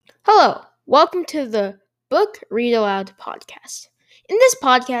Hello, welcome to the Book Read Aloud podcast. In this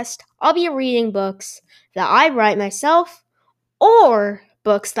podcast, I'll be reading books that I write myself or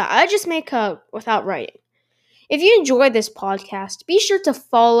books that I just make up without writing. If you enjoy this podcast, be sure to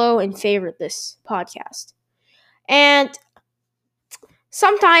follow and favorite this podcast. And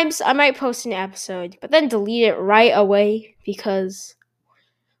sometimes I might post an episode, but then delete it right away because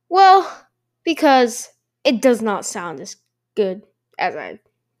it does not sound as good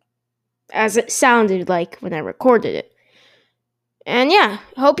as it sounded like when I recorded it. And yeah,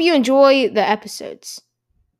 hope you enjoy the episodes.